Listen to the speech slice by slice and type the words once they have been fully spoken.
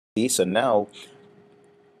See, so now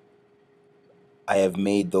I have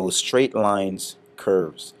made those straight lines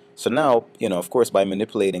curves. So now, of course, by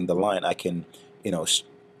manipulating the line, I can, you know,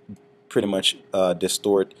 pretty much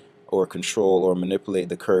distort or control or manipulate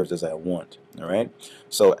the curves as I want. All right.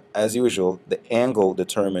 So as usual, the angle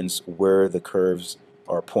determines where the curves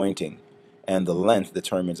are pointing, and the length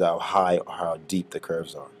determines how high or how deep the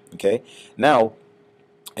curves are. Okay. Now,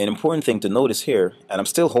 an important thing to notice here, and I'm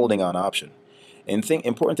still holding on option.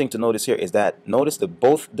 Important thing to notice here is that notice that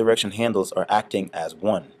both direction handles are acting as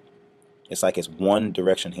one. It's like it's one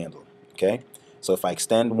direction handle. Okay. So if I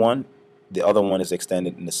extend one, the other one is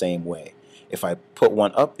extended in the same way. If I put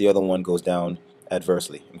one up, the other one goes down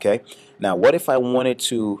adversely. Okay. Now, what if I wanted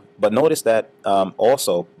to? But notice that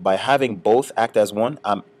also by having both act as one,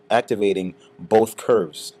 I'm activating both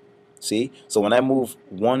curves. See? So when I move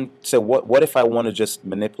one, so what if I want to just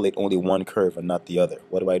manipulate only one curve and not the other?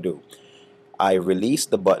 What do? I release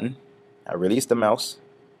the button, I release the mouse,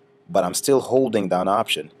 but I'm still holding down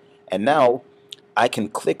option. And now I can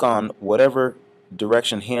click on whatever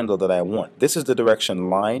direction handle that I want. This is the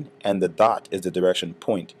direction line, and the dot is the direction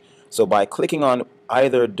point. So by clicking on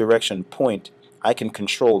either direction point, I can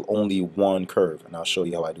control only one curve, and I'll show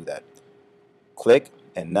you how I do that. Click,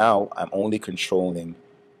 and now I'm only controlling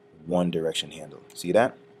one direction handle. See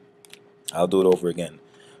that? I'll do it over again.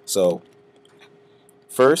 So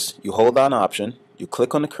first, you hold down option, you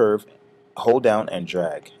click on the curve, hold down and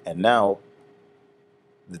drag, and now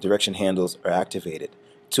the direction handles are activated.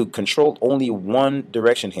 To control only one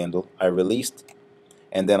direction handle, I released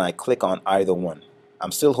and then I click on either one.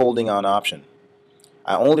 I'm still holding on option.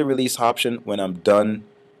 I only release option when I'm done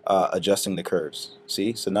adjusting the curves.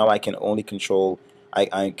 See? So now I can only control,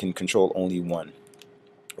 I can control only one.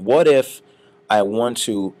 What if I want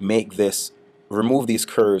to make this, remove these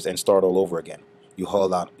curves and start all over again? You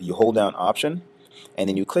hold down option and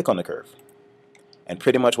then you click on the curve. And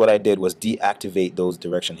pretty much what I did was deactivate those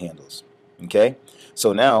direction handles. Okay?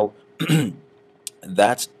 So now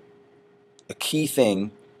that's a key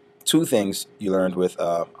thing, two things you learned with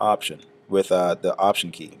option, with the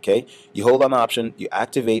option key. Okay? You hold on option, you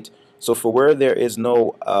activate. So for where there is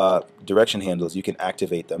no direction handles, you can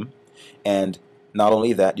activate them. And not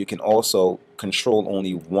only that, you can also control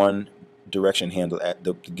only one direction handle at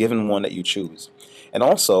the given one that you choose. And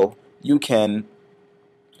also, you can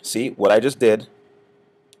see what I just did.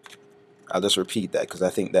 I'll just repeat that because I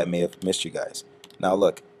think that may have missed you guys. Now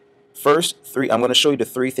look, I'm going to show you the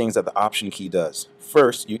three things that the option key does.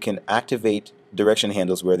 First, you can activate direction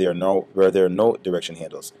handles where there are no direction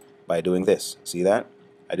handles by doing this. See that?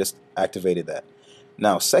 I just activated that.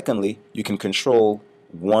 Now, secondly, you can control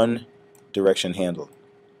one direction handle.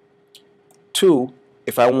 Two,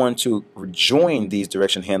 if I want to join these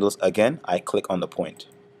direction handles again, I click on the point.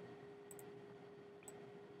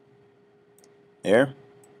 There.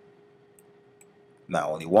 Now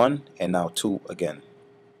only one, and now two again.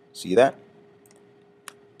 See that?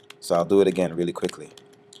 So I'll do it again really quickly.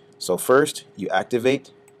 So first, you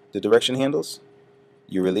activate the direction handles,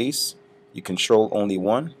 you release, you control only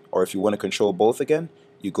one, or if you want to control both again,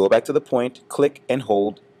 you go back to the point, click and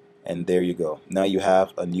hold, and there you go. Now you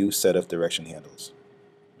have a new set of direction handles.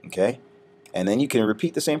 Okay? And then you can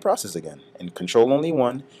repeat the same process again and control only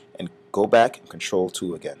one and go back and control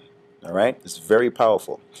two again. All right? It's very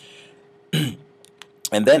powerful.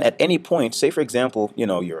 And then at any point, say for example,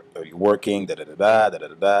 you're working,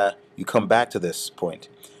 you come back to this point.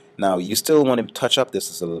 Now you still want to touch up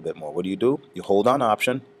this a little bit more. What do? You hold on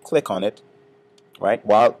option, click on it, right?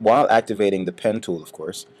 While activating the pen tool, of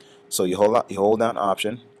course. So you hold down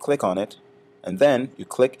option, click on it, and then you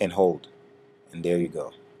click and hold, and there you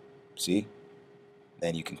go. See?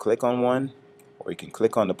 Then you can click on one, or you can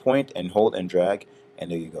click on the point and hold and drag,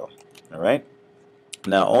 and there you go. All right.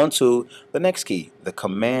 Now on to the next key, the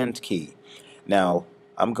command key. Now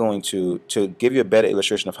I'm going to give you a better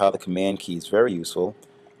illustration of how the command key is very useful.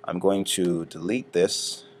 I'm going to delete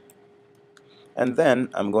this, and then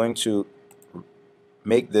I'm going to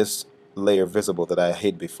make this layer visible that I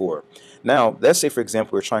hid before. Now let's say for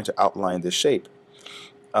example we're trying to outline this shape.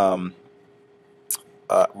 Right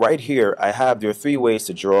here there are three ways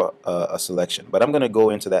to draw a selection, but I'm going to go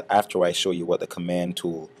into that after I show you what the command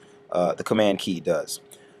key does.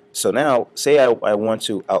 So now, say I want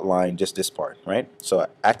to outline just this part, right? So I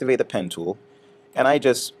activate the pen tool, and I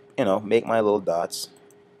just, make my little dots,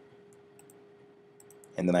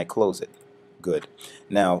 and then I close it. Good.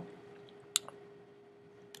 Now,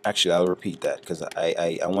 actually, I'll repeat that because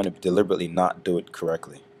I want to deliberately not do it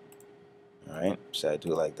correctly. All right, so I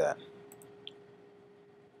do it like that.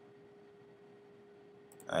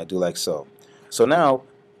 I do like so. So now,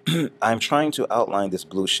 I'm trying to outline this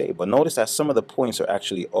blue shape, but notice that some of the points are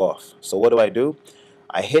actually off. So what do?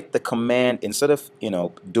 I hit the command, instead of,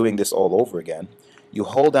 doing this all over again, you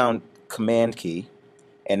hold down command key,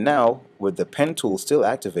 and now with the pen tool still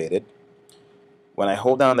activated, when I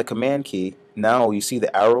hold down the command key, now you see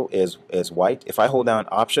the arrow is white. If I hold down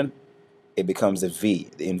option, it becomes a V,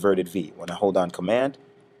 the inverted V. When I hold down command,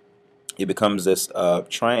 it becomes this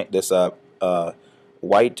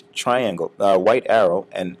white triangle, white arrow,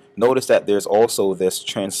 and notice that there's also this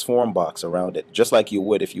transform box around it, just like you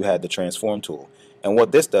would if you had the transform tool. And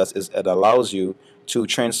what this does is it allows you to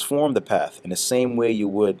transform the path in the same way you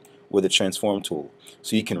would with the transform tool.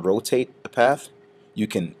 So you can rotate the path, you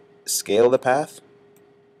can scale the path,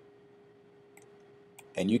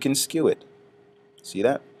 and you can skew it. See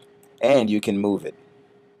that? And you can move it.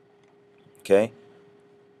 Okay?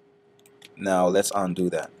 Now let's undo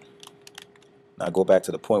that. Now go back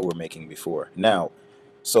to the point we were making before. Now,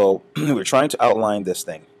 so we're trying to outline this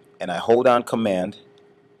thing, and I hold down command.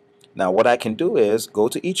 Now what I can do is go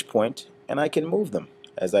to each point and I can move them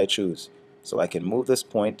as I choose. So I can move this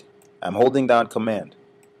point. I'm holding down command,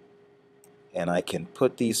 and I can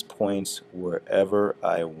put these points wherever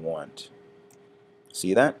I want.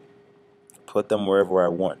 See that? Put them wherever I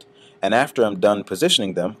want. And after I'm done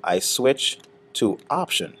positioning them, I switch to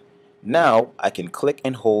option. Now I can click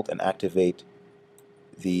and hold and activate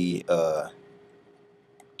the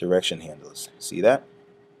direction handles. See that?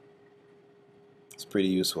 It's pretty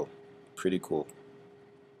useful, pretty cool.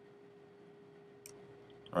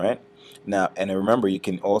 Alright, now, and remember, you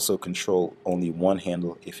can also control only one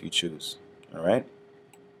handle if you choose. Alright,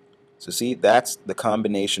 so see, that's the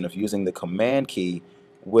combination of using the command key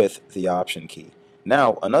with the option key.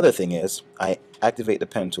 Now another thing is I activate the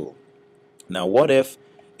pen tool. Now what if,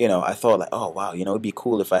 I thought like, oh wow, it'd be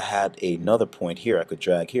cool if I had another point here I could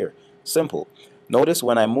drag here. Simple. Notice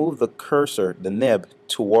when I move the cursor, the nib,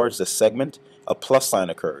 towards the segment, a plus sign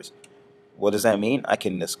occurs. What does that mean? I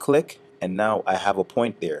can just click, and now I have a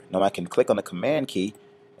point there. Now I can click on the command key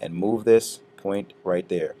and move this point right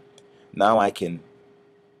there. Now I can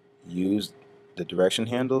use the direction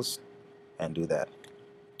handles and do that.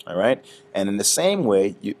 Alright, and in the same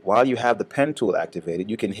way, while you have the pen tool activated,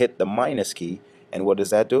 you can hit the minus key, and what does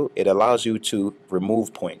that do? It allows you to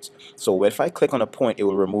remove points. So if I click on a point, it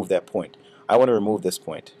will remove that point. I want to remove this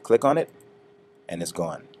point. Click on it, and it's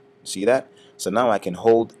gone. See that? So now I can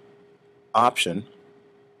hold option,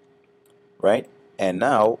 right? And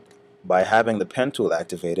now, by having the pen tool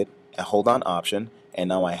activated, I hold on option, and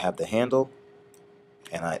now I have the handle,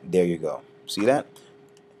 and there you go. See that?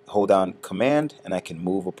 Hold down command, and I can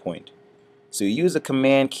move a point. So you use the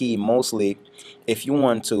command key mostly if you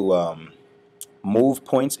want to move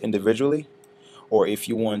points individually, or if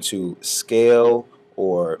you want to scale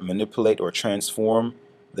or manipulate or transform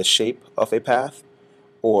the shape of a path,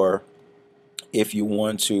 or if you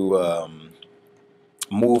want to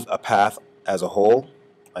move a path as a whole,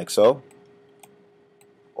 like so,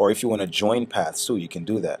 or if you want to join paths too, you can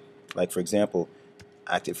do that. Like for example,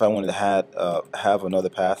 if I wanted to have another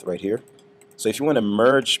path right here. So if you want to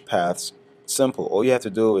merge paths, simple. All you have to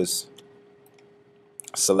do is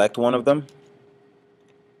select one of them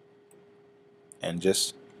and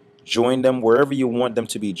just join them wherever you want them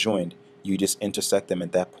to be joined. You just intersect them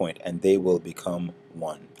at that point and they will become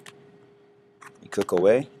one. You click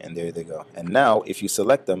away and there they go. And now if you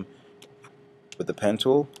select them with the pen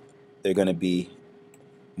tool, they're going to be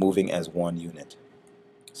moving as one unit.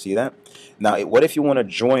 See that? Now what if you want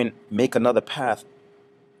to make another path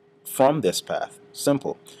from this path?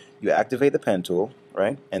 Simple. You activate the pen tool,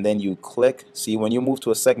 right? And then you click. See, when you move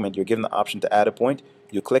to a segment, you're given the option to add a point.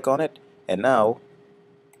 You click on it, and now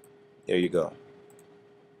there you go.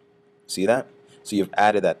 See that? So you've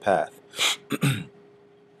added that path.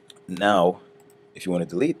 Now if you want to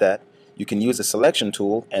delete that, you can use the selection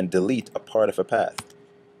tool and delete a part of a path,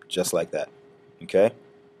 just like that. Okay,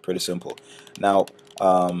 pretty simple. Now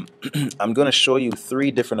I'm going to show you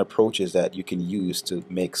 3 different approaches that you can use to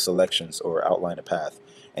make selections or outline a path,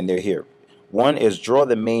 and they're here. One is draw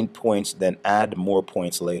the main points, then add more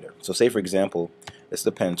points later. So say for example, it's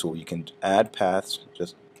the pen tool. You can add paths,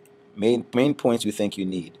 just main points you think you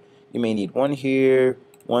need. You may need one here,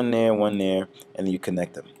 one there, and then you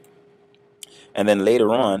connect them. And then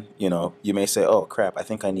later on, you may say, oh crap, I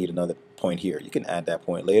think I need another point here. You can add that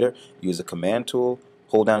point later. Use the command tool,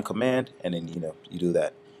 hold down command, and then you do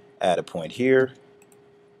that. Add a point here.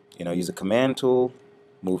 Use the command tool,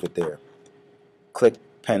 move it there. Click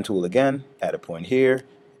pen tool again, add a point here,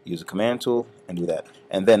 use the command tool, and do that.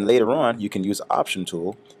 And then later on, you can use the option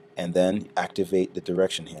tool and then activate the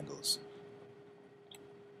direction handles,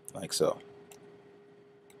 like so.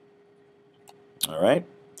 All right.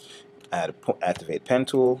 Activate pen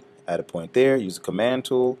tool, add a point there, use the command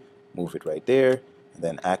tool, move it right there, and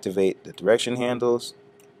then activate the direction handles,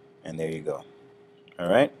 and there you go. All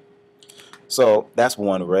right. So that's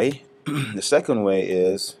one way. The second way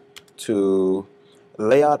is to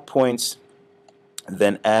lay out points,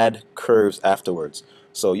 then add curves afterwards.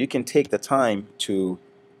 So you can take the time to,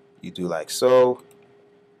 you do like so,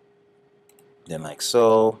 then like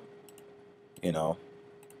so, you know.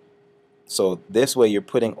 So this way you're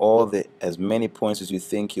putting all the as many points as you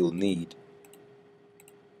think you'll need.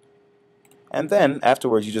 And then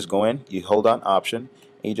afterwards you just go in, you hold on Option,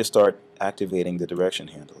 and you just start activating the direction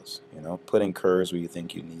handles, putting curves where you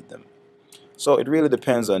think you need them. So it really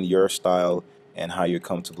depends on your style and how you're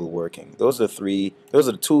comfortable working. Those are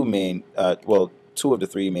the two main, two of the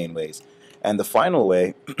three main ways. And the final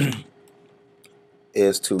way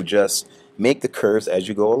is to just make the curves as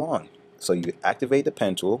you go along. So you activate the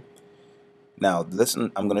pen tool. Now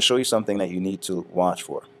listen, I'm going to show you something that you need to watch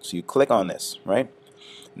for. So you click on this, right?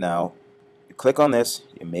 Now you click on this,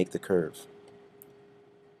 you make the curve.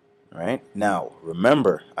 All right? Now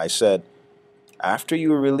remember, I said after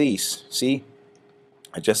you release, see,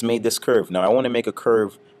 I just made this curve. Now I want to make a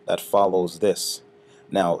curve that follows this.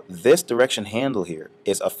 Now this direction handle here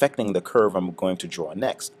is affecting the curve I'm going to draw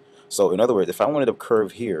next. So in other words, if I wanted a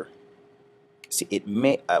curve here, see, it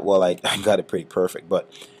may, well, I got it pretty perfect,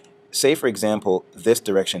 but say for example this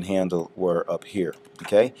direction handle were up here,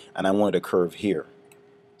 okay, and I wanted a curve here.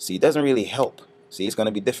 See, it doesn't really help. See, it's going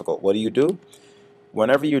to be difficult. What do?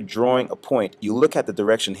 Whenever you're drawing a point, you look at the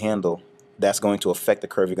direction handle that's going to affect the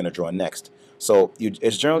curve you're going to draw next. So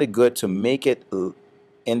it's generally good to make it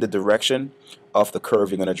in the direction of the curve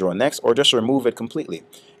you're going to draw next, or just remove it completely.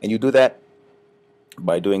 And you do that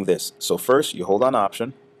by doing this. So first you hold on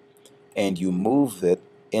Option and you move it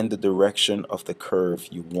in the direction of the curve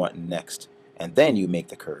you want next, and then you make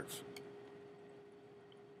the curve.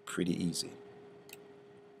 Pretty easy.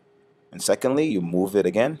 And secondly, you move it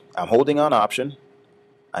again. I'm holding on Option,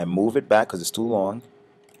 I move it back because it's too long,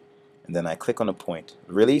 and then I click on a point,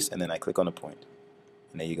 release, and then I click on a point,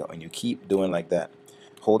 and there you go. And you keep doing like that.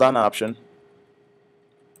 Hold on Option,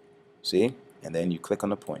 see, and then you click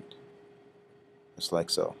on a point, just like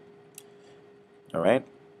so. All right.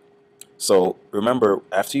 So remember,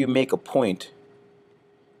 after you make a point,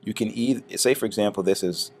 you can either say, for example, this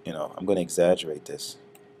is, I'm going to exaggerate this.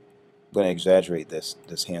 I'm going to exaggerate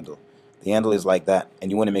this handle. The handle is like that,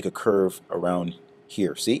 and you want to make a curve around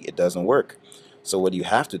here. See, it doesn't work. So what you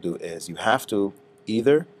have to do is you have to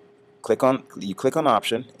either click on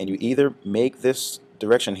Option, and you either make this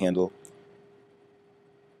direction handle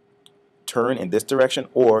turn in this direction,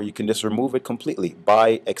 or you can just remove it completely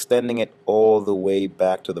by extending it all the way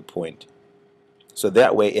back to the point. So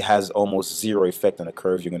that way it has almost zero effect on the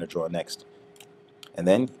curve you're going to draw next. And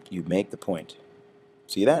then you make the point.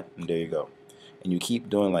 See that? And there you go. And you keep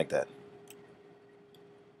doing like that.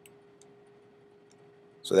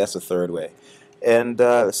 So that's the third way. And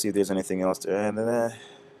let's see if there's anything else to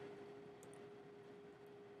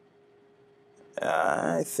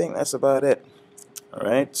I think that's about it.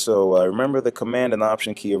 Alright, so remember the Command and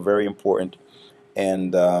Option key are very important.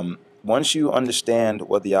 And once you understand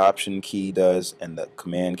what the Option key does and the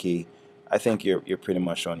Command key, I think you're pretty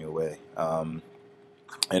much on your way. And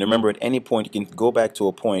remember, at any point you can go back to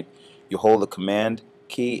a point, you hold the Command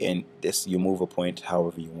key, and you move a point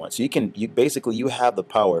however you want. So you basically have the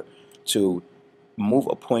power to move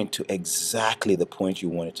a point to exactly the point you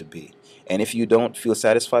want it to be. And if you don't feel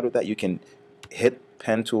satisfied with that, you can hit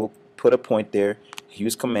pen tool, put a point there,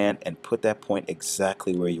 use Command, and put that point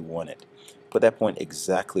exactly where you want it. Put that point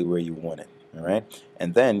exactly where you want it. All right,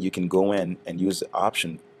 and then you can go in and use the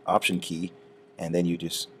option key, and then you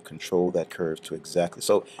just control that curve to exactly.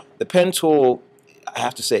 So the pen tool, I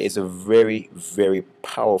have to say, is a very, very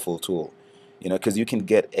powerful tool, because you can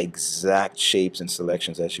get exact shapes and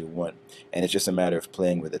selections as you want, and it's just a matter of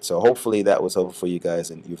playing with it. So hopefully that was helpful for you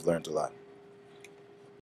guys and you've learned a lot.